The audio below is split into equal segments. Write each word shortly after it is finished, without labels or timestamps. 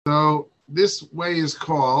So this way is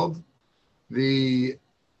called the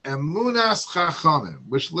Emunas Chachamim,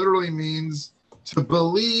 which literally means to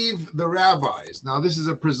believe the rabbis. Now, this is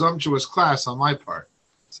a presumptuous class on my part.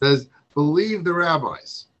 It says, believe the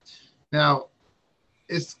rabbis. Now,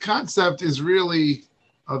 its concept is really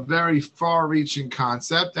a very far-reaching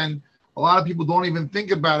concept, and a lot of people don't even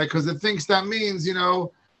think about it because it thinks that means, I'm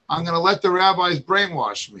going to let the rabbis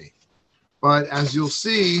brainwash me. But as you'll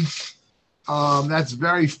see, that's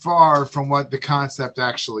very far from what the concept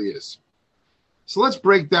actually is. So let's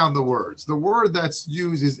break down the words. The word that's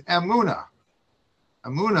used is emunah.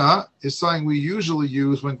 Emunah is something we usually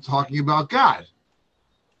use when talking about God.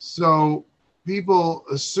 So people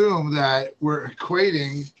assume that we're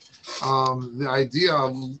equating the idea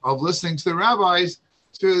of listening to the rabbis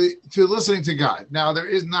to listening to God. Now, there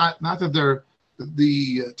is not that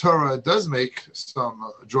the Torah does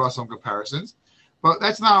draw some comparisons, but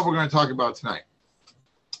that's not what we're going to talk about tonight.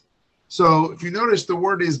 So if you notice, the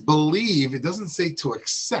word is believe. It doesn't say to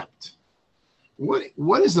accept.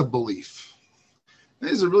 What is a belief?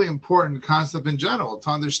 This is a really important concept in general to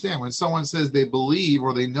understand. When someone says they believe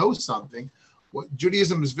or they know something,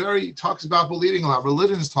 Judaism talks about believing a lot.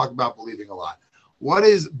 Religions talk about believing a lot. What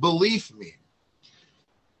does belief mean?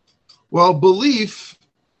 Well, belief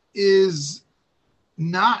is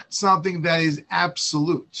not something that is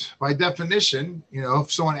absolute. By definition,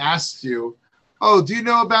 if someone asks you, oh, do you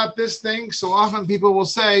know about this thing? So often people will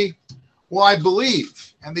say, well, I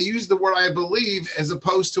believe. And they use the word I believe as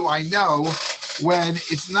opposed to I know, when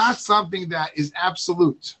it's not something that is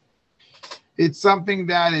absolute. It's something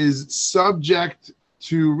that is subject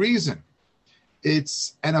to reason.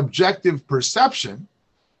 It's an objective perception,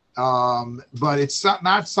 but it's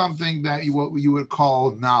not something that what you would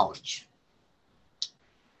call knowledge.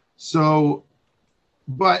 So,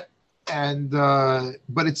 but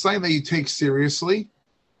it's something that you take seriously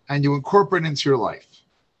and you incorporate into your life.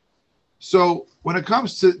 So when it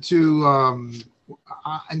comes to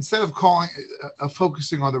instead of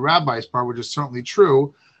focusing on the rabbi's part, which is certainly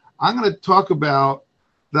true, I'm going to talk about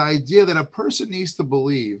the idea that a person needs to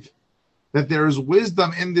believe that there is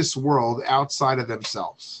wisdom in this world outside of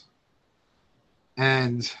themselves.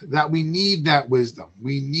 And that we need that wisdom.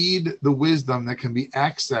 We need the wisdom that can be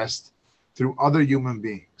accessed through other human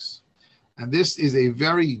beings. And this is a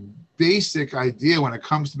very basic idea when it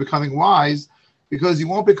comes to becoming wise, because you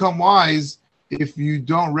won't become wise if you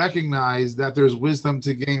don't recognize that there's wisdom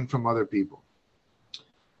to gain from other people.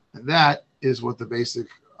 And that is what the basic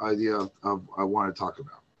idea of I want to talk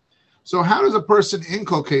about. So how does a person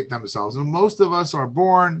inculcate themselves? And most of us are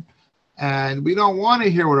born and we don't want to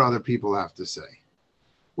hear what other people have to say.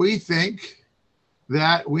 We think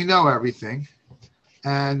that we know everything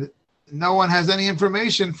and no one has any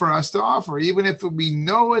information for us to offer. Even if we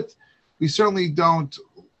know it, we certainly it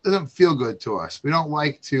doesn't feel good to us. We don't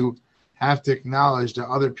like to have to acknowledge that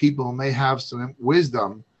other people may have some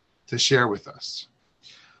wisdom to share with us.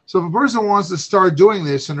 So if a person wants to start doing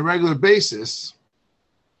this on a regular basis,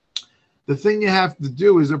 the thing you have to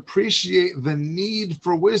do is appreciate the need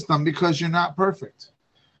for wisdom, because you're not perfect.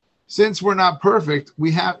 Since we're not perfect,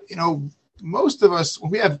 we have, most of us,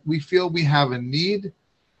 we feel we have a need.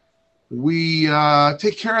 We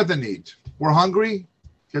take care of the need. We're hungry,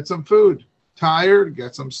 get some food. Tired,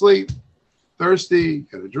 get some sleep. Thirsty,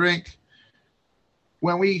 get a drink.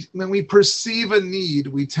 When we perceive a need,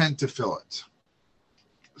 we tend to fill it.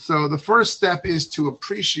 So the first step is to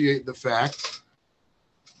appreciate the fact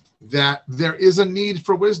that there is a need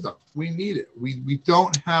for wisdom. We need it. We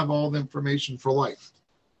don't have all the information for life.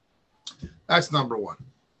 That's number one.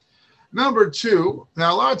 Number two,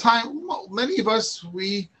 now a lot of time, many of us,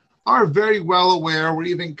 we are very well aware, we're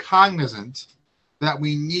even cognizant that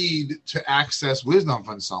we need to access wisdom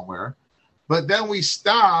from somewhere, but then we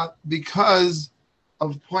stop because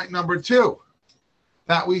of point number two,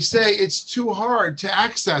 that we say it's too hard to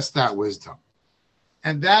access that wisdom.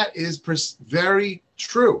 And that is very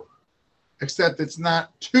true, except it's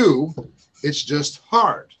not too, it's just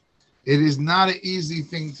hard. It is not an easy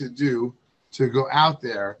thing to do, to go out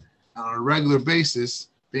there on a regular basis,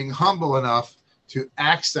 being humble enough to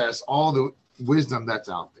access all the wisdom that's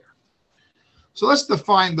out there. So let's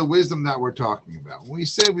define the wisdom that we're talking about. When we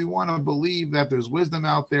say we want to believe that there's wisdom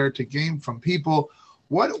out there to gain from people,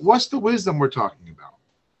 what's the wisdom we're talking about?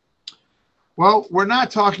 Well, we're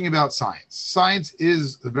not talking about science. Science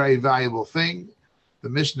is a very valuable thing. The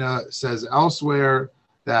Mishnah says elsewhere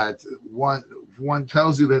that one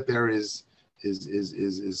tells you that there is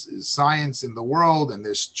science in the world and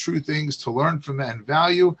there's true things to learn from it and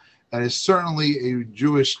value. That is certainly a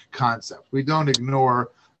Jewish concept. We don't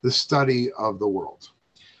ignore the study of the world.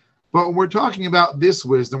 But when we're talking about this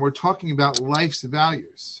wisdom, we're talking about life's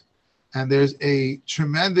values. And there's a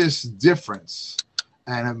tremendous difference,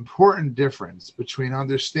 an important difference between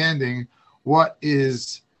understanding what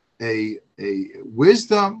is a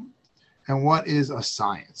wisdom and what is a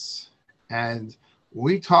science. And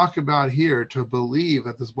we talk about here to believe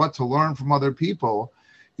that this is what to learn from other people.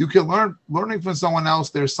 You can learning from someone else,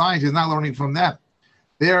 their science is not learning from them.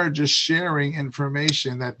 They are just sharing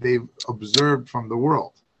information that they've observed from the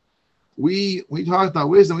world. We talk about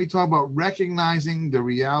wisdom, we talk about recognizing the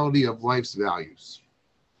reality of life's values.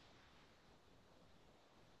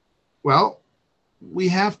 Well, we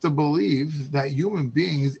have to believe that human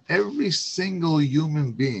beings, every single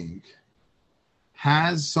human being,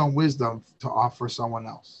 has some wisdom to offer someone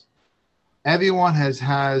else. Everyone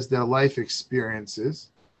has their life experiences.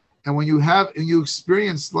 And when you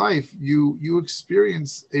experience life, you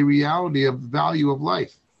experience a reality of the value of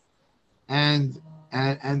life. And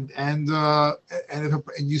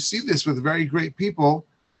you see this with very great people,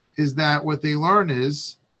 is that what they learn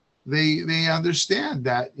is they understand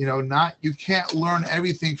that, you can't learn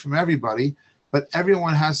everything from everybody, but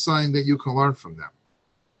everyone has something that you can learn from them.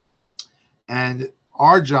 And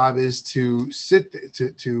our job is to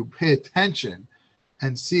to pay attention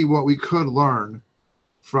and see what we could learn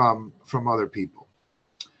from other people.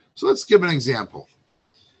 So let's give an example.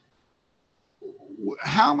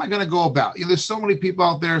 How am I going to go about? There's so many people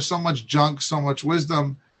out there, so much junk, so much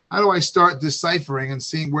wisdom. How do I start deciphering and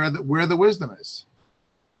seeing where the wisdom is?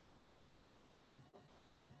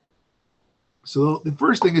 So the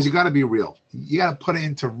first thing is you got to be real. You got to put it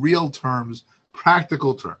into real terms,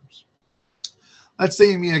 practical terms. Let's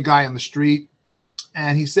say you meet a guy on the street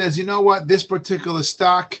and he says, you know what, this particular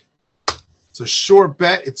stock, it's a short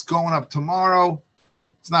bet. It's going up tomorrow.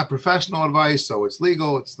 It's not professional advice, so it's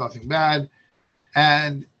legal. It's nothing bad.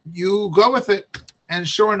 And you go with it. And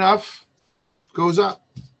sure enough, it goes up.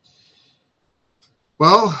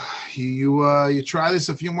 Well, you try this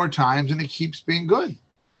a few more times and it keeps being good.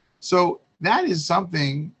 So that is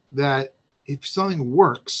something that if something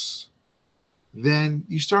works, then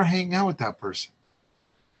you start hanging out with that person.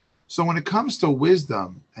 So when it comes to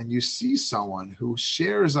wisdom and you see someone who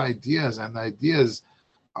shares ideas and the ideas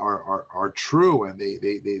are true and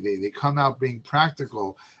they come out being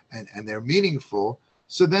practical and they're meaningful,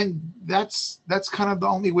 so then that's kind of the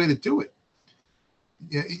only way to do it.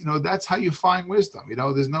 That's how you find wisdom.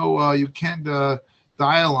 There's no you can't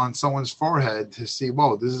dial on someone's forehead to see,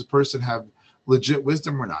 whoa, does this person have legit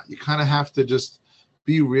wisdom or not? You kind of have to just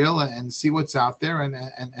be real and see what's out there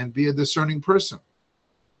and be a discerning person.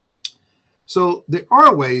 So there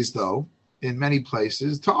are ways, though, in many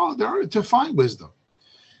places to find wisdom.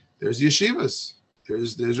 There's yeshivas,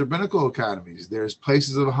 there's rabbinical academies, there's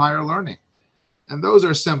places of higher learning, and those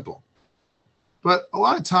are simple. But a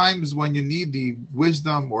lot of times when you need the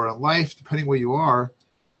wisdom or in life, depending where you are,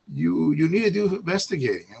 you need to do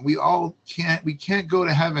investigating. And we can't go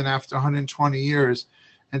to heaven after 120 years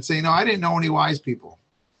and say, no, I didn't know any wise people.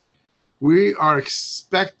 We are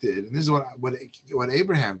expected, and this is what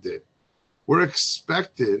Abraham did. We're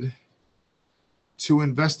expected to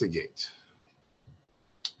investigate.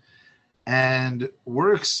 And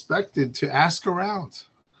we're expected to ask around.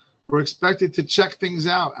 We're expected to check things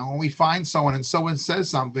out. And when we find someone and someone says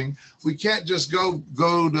something, we can't just go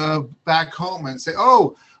to back home and say,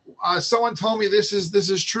 someone told me this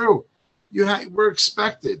is true. We're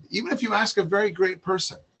expected. Even if you ask a very great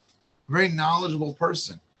person, a very knowledgeable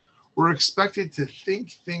person, we're expected to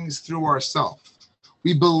think things through ourselves.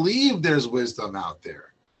 We believe there's wisdom out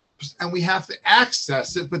there, and we have to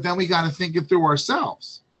access it, but then we got to think it through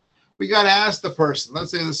ourselves. We got to ask the person. Let's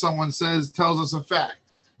say that someone tells us a fact,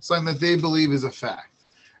 something that they believe is a fact.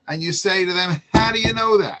 And you say to them, how do you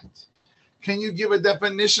know that? Can you give a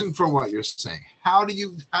definition for what you're saying? How did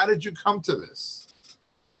you come to this?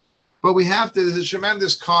 But there's a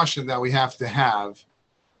tremendous caution that we have to have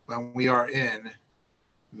when we are in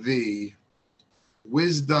the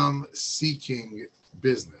wisdom seeking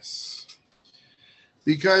business,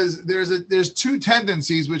 because there's two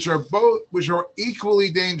tendencies which are equally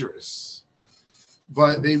dangerous,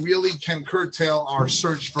 but they really can curtail our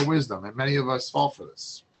search for wisdom, and many of us fall for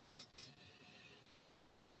this.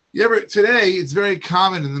 Today it's very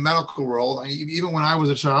common in the medical world, even when I was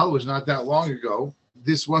a child, which not that long ago,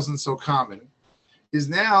 this wasn't so common, is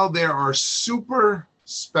now there are super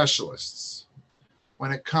specialists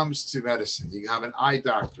when it comes to medicine. You have an eye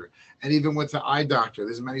doctor, and even with the eye doctor,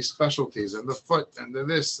 there's many specialties, and the foot, and the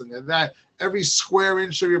this, and the that. Every square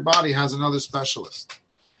inch of your body has another specialist.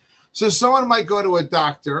 So someone might go to a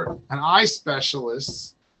doctor, an eye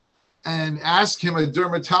specialist, and ask him a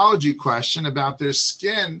dermatology question about their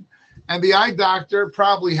skin, And the eye doctor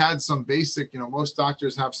probably had some basic, most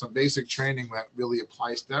doctors have some basic training that really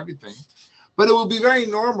applies to everything. But it would be very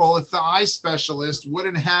normal if the eye specialist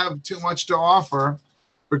wouldn't have too much to offer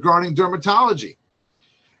regarding dermatology.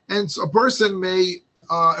 And so a person may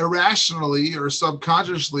irrationally or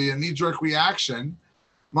subconsciously, a knee-jerk reaction,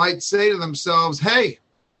 might say to themselves, hey,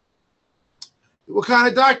 what kind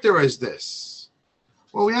of doctor is this?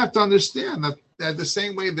 Well, we have to understand that the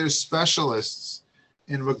same way there's specialists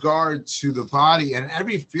in regard to the body and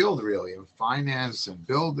every field, really, in finance and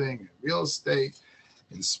building and real estate,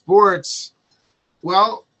 in sports.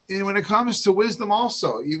 Well, when it comes to wisdom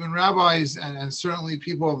also, even rabbis and certainly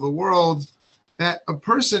people of the world, that a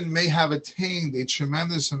person may have attained a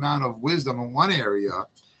tremendous amount of wisdom in one area,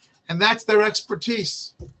 and that's their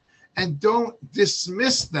expertise. And don't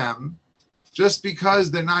dismiss them just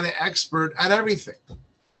because they're not an expert at everything.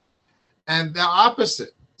 And the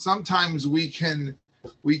opposite. Sometimes we can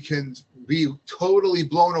be totally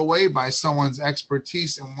blown away by someone's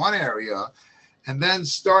expertise in one area and then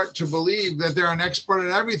start to believe that they're an expert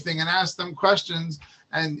at everything and ask them questions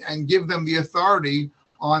and give them the authority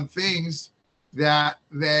on things that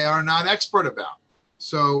they are not expert about.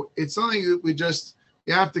 So it's something that we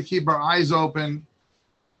have to keep our eyes open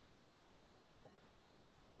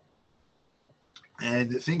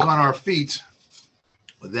and think on our feet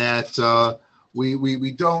that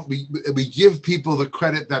we give people the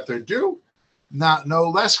credit that they're due, no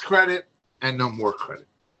less credit and no more credit.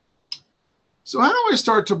 So how do I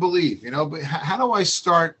start to believe? How do I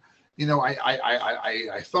start?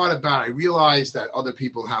 I thought about, I realized that other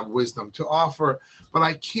people have wisdom to offer, but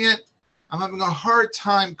I'm having a hard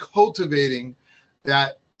time cultivating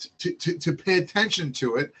that to pay attention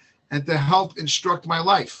to it and to help instruct my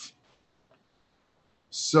life.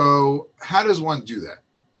 So how does one do that?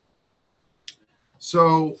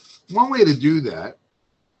 So one way to do that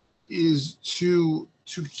is to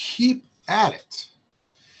keep at it.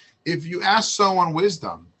 If you ask someone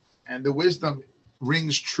wisdom and the wisdom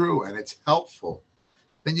rings true and it's helpful,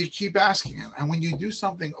 then you keep asking it. And when you do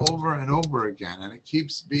something over and over again and it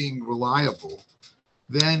keeps being reliable,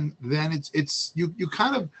 then it's you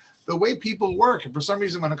kind of, the way people work, and for some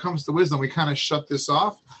reason when it comes to wisdom, we kind of shut this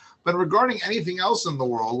off. But regarding anything else in the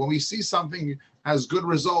world, when we see something has good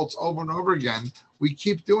results over and over again, we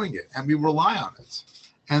keep doing it and we rely on it.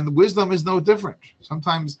 And wisdom is no different.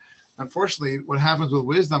 Sometimes, unfortunately, what happens with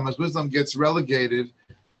wisdom is wisdom gets relegated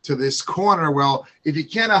to this corner. Well, if you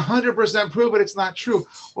can't 100% prove it, it's not true.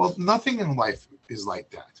 Well, nothing in life is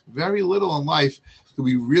like that. Very little in life do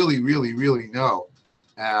we really, really, really know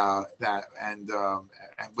that.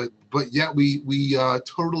 But yet we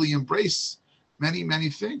totally embrace many, many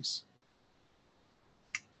things.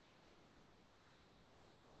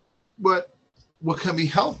 But what can be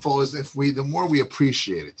helpful is if the more we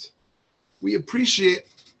appreciate it, we appreciate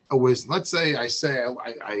a wisdom. Let's say I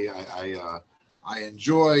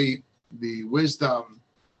enjoy the wisdom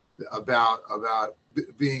about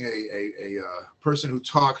being a person who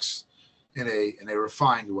talks in a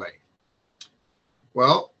refined way.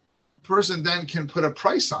 Well, the person then can put a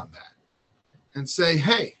price on that and say,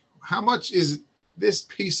 hey, how much is this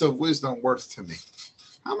piece of wisdom worth to me?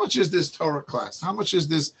 How much is this Torah class? How much is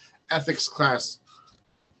this ethics class?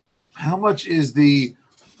 How much is the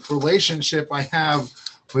relationship I have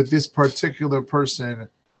with this particular person?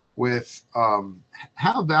 With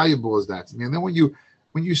how valuable is that to me? And then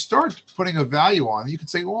when you start putting a value on it, you can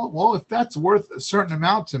say, well, if that's worth a certain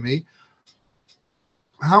amount to me,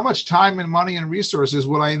 how much time and money and resources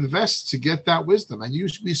would I invest to get that wisdom? And you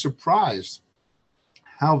should be surprised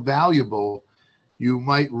how valuable you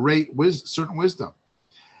might rate certain wisdom.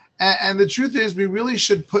 And the truth is, we really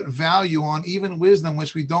should put value on even wisdom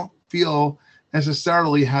which we don't feel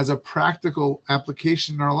necessarily has a practical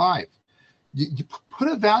application in our life. You put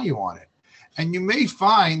a value on it, and you may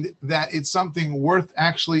find that it's something worth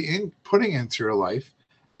actually putting into your life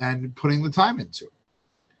and putting the time into.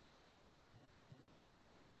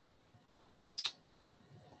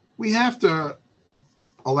 We have to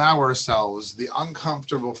allow ourselves the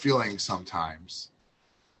uncomfortable feeling sometimes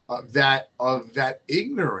that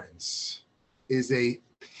ignorance is a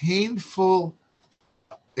painful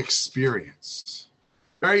experience.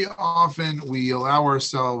 Very often we allow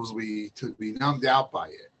ourselves to be numbed out by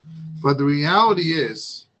it. But the reality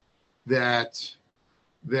is that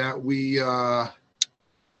we all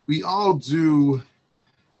do.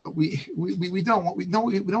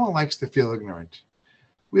 No one likes to feel ignorant.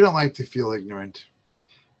 We don't like to feel ignorant.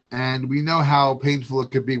 And we know how painful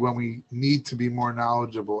it could be when we need to be more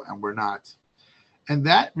knowledgeable and we're not. And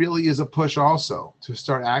that really is a push also to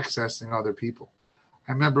start accessing other people.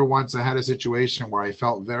 I remember once I had a situation where I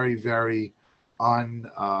felt very, very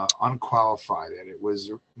unqualified, and it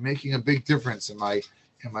was making a big difference in my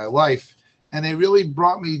life. And it really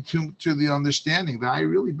brought me to the understanding that I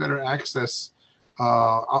really better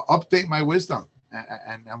update my wisdom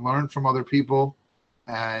and learn from other people,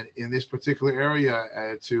 and in this particular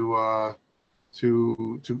area to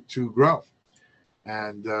grow.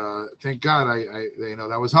 And thank God I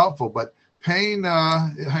that was helpful. But pain,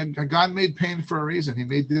 God made pain for a reason. He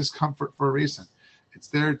made discomfort for a reason. It's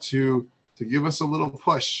there to give us a little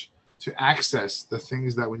push to access the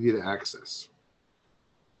things that we need to access.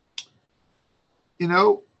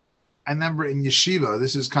 I remember in yeshiva,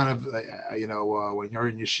 this is kind of, when you're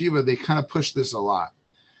in yeshiva, they kind of push this a lot.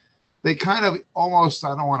 They kind of almost,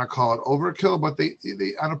 I don't want to call it overkill, but they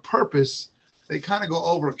on a purpose, they kind of go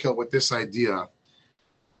overkill with this idea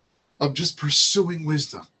of just pursuing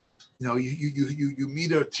wisdom. You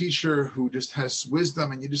meet a teacher who just has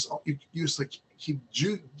wisdom, and you just like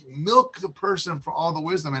milk the person for all the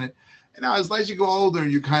wisdom. And as you go older,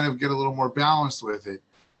 you kind of get a little more balanced with it.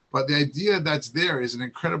 But the idea that's there is an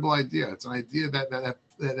incredible idea. It's an idea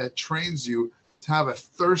that trains you to have a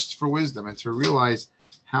thirst for wisdom and to realize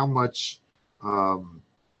how much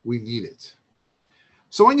we need it.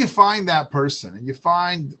 So when you find that person, and you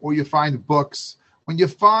find books, when you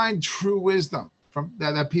find true wisdom from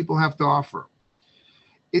that people have to offer,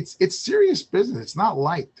 it's serious business. It's not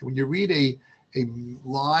light. When you read a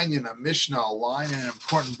line in a Mishnah, a line in an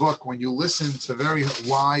important book, when you listen to very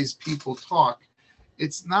wise people talk,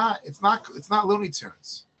 it's not Looney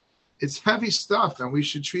Tunes. It's heavy stuff, and we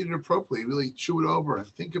should treat it appropriately, really chew it over and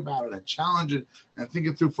think about it and challenge it and think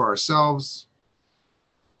it through for ourselves.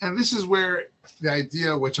 And this is where the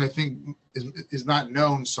idea, which I think is not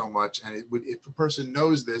known so much, and if a person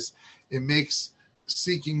knows this, it makes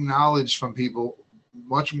seeking knowledge from people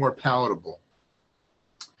much more palatable.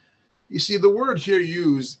 You see, the word here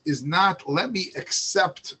used is not, let me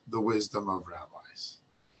accept the wisdom of rabbis.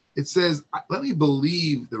 It says, let me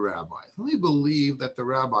believe the rabbis. Let me believe that the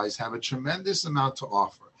rabbis have a tremendous amount to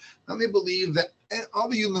offer. Let me believe that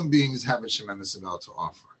other human beings have a tremendous amount to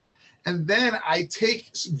offer. And then I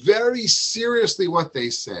take very seriously what they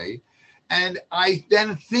say, and I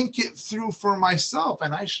then think it through for myself,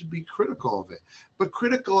 and I should be critical of it, but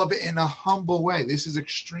critical of it in a humble way. This is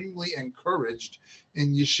extremely encouraged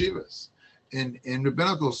in yeshivas, in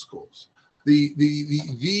rabbinical schools.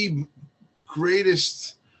 The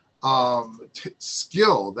greatest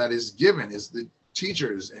skill that is given is the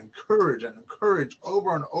teachers encourage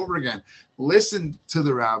over and over again. Listen to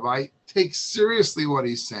the rabbi, take seriously what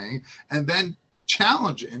he's saying, and then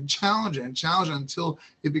challenge it until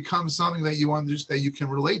it becomes something that you understand, that you can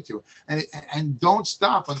relate to, and don't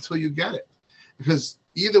stop until you get it. Because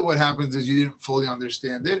either what happens is you didn't fully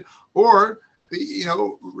understand it, or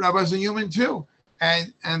rabbis are human too,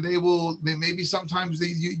 and they maybe sometimes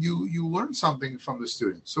you learn something from the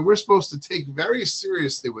students. So we're supposed to take very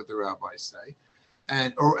seriously what the rabbis say,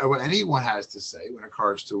 or what anyone has to say when it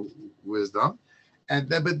comes to wisdom,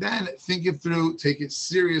 but then think it through, take it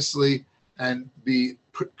seriously, and be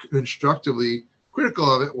constructively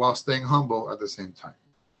critical of it while staying humble at the same time.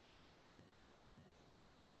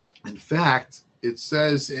 In fact, it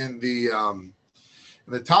says in the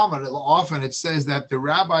Talmud, often it says that the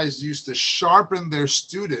rabbis used to sharpen their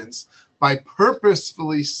students by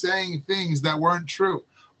purposefully saying things that weren't true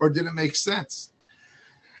or didn't make sense.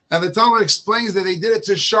 And the Talmud explains that they did it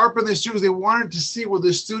to sharpen their students. They wanted to see, were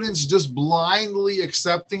the students just blindly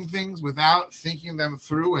accepting things without thinking them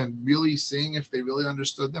through and really seeing if they really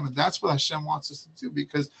understood them. And that's what Hashem wants us to do,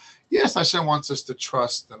 because yes, Hashem wants us to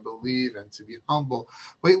trust and believe and to be humble,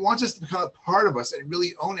 but he wants us to become a part of us and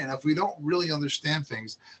really own it. And if we don't really understand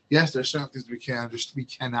things, yes, there are certain things we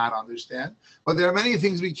cannot understand, but there are many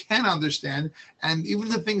things we can understand. And even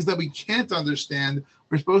the things that we can't understand,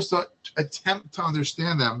 we're supposed to attempt to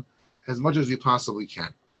understand them as much as we possibly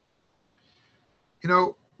can.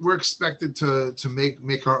 We're expected to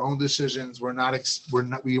make our own decisions. We're not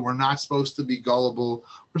supposed to be gullible.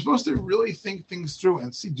 We're supposed to really think things through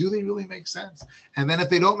and see, do they really make sense? And then if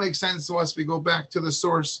they don't make sense to us, we go back to the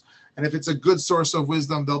source. And if it's a good source of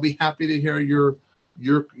wisdom, they'll be happy to hear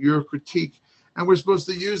your critique. And we're supposed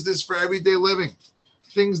to use this for everyday living,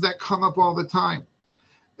 things that come up all the time.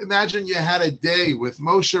 Imagine you had a day with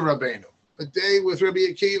Moshe Rabbeinu, a day with Rabbi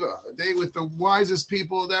Akiva, a day with the wisest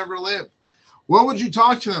people that ever lived. What would you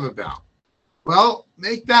talk to them about? Well,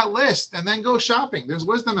 make that list and then go shopping. There's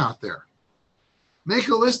wisdom out there. Make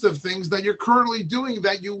a list of things that you're currently doing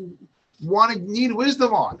that you need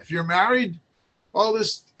wisdom on. If you're married, all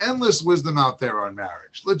this endless wisdom out there on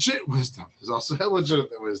marriage. Legit wisdom. There's also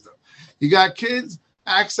illegitimate wisdom. You got kids,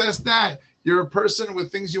 access that. You're a person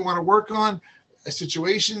with things you want to work on,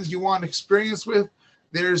 situations you want experience with.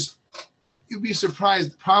 You'd be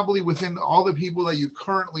surprised, probably within all the people that you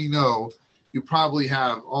currently know, you probably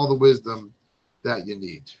have all the wisdom that you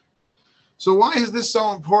need. So why is this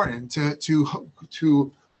so important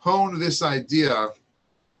to hone this idea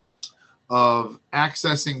of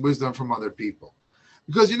accessing wisdom from other people?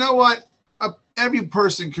 Because you know what? Every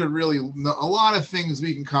person could really know a lot of things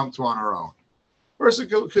we can come to on our own. Person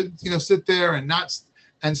could sit there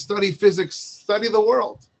and study physics, study the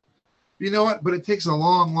world. You know what? But it takes a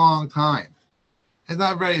long, long time. It's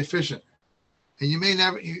not very efficient. And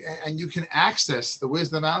you can access the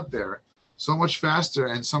wisdom out there so much faster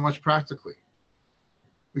and so much practically.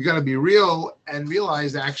 We got to be real and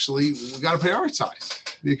realize actually we got to prioritize,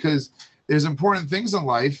 because there's important things in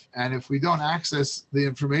life, and if we don't access the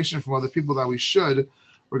information from other people that we should,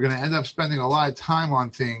 we're going to end up spending a lot of time on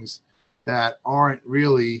things that aren't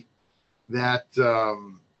really that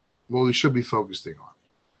we should be focusing on.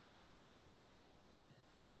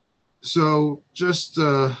 So just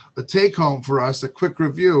a take home for us, a quick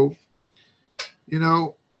review.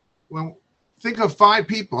 Think of 5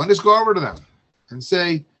 people and just go over to them and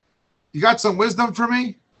say, you got some wisdom for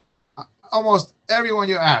me? Almost everyone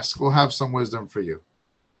you ask will have some wisdom for you.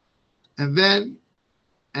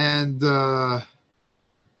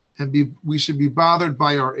 We should be bothered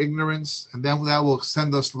by our ignorance, and then that will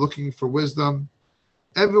send us looking for wisdom.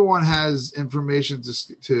 Everyone has information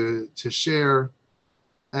to share.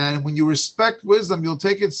 And when you respect wisdom, you'll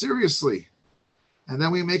take it seriously. And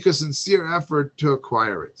then we make a sincere effort to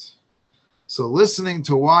acquire it. So listening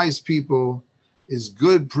to wise people is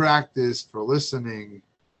good practice for listening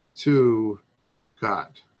to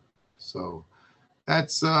God. So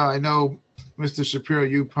that's, I know, Mr. Shapiro,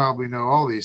 you probably know all these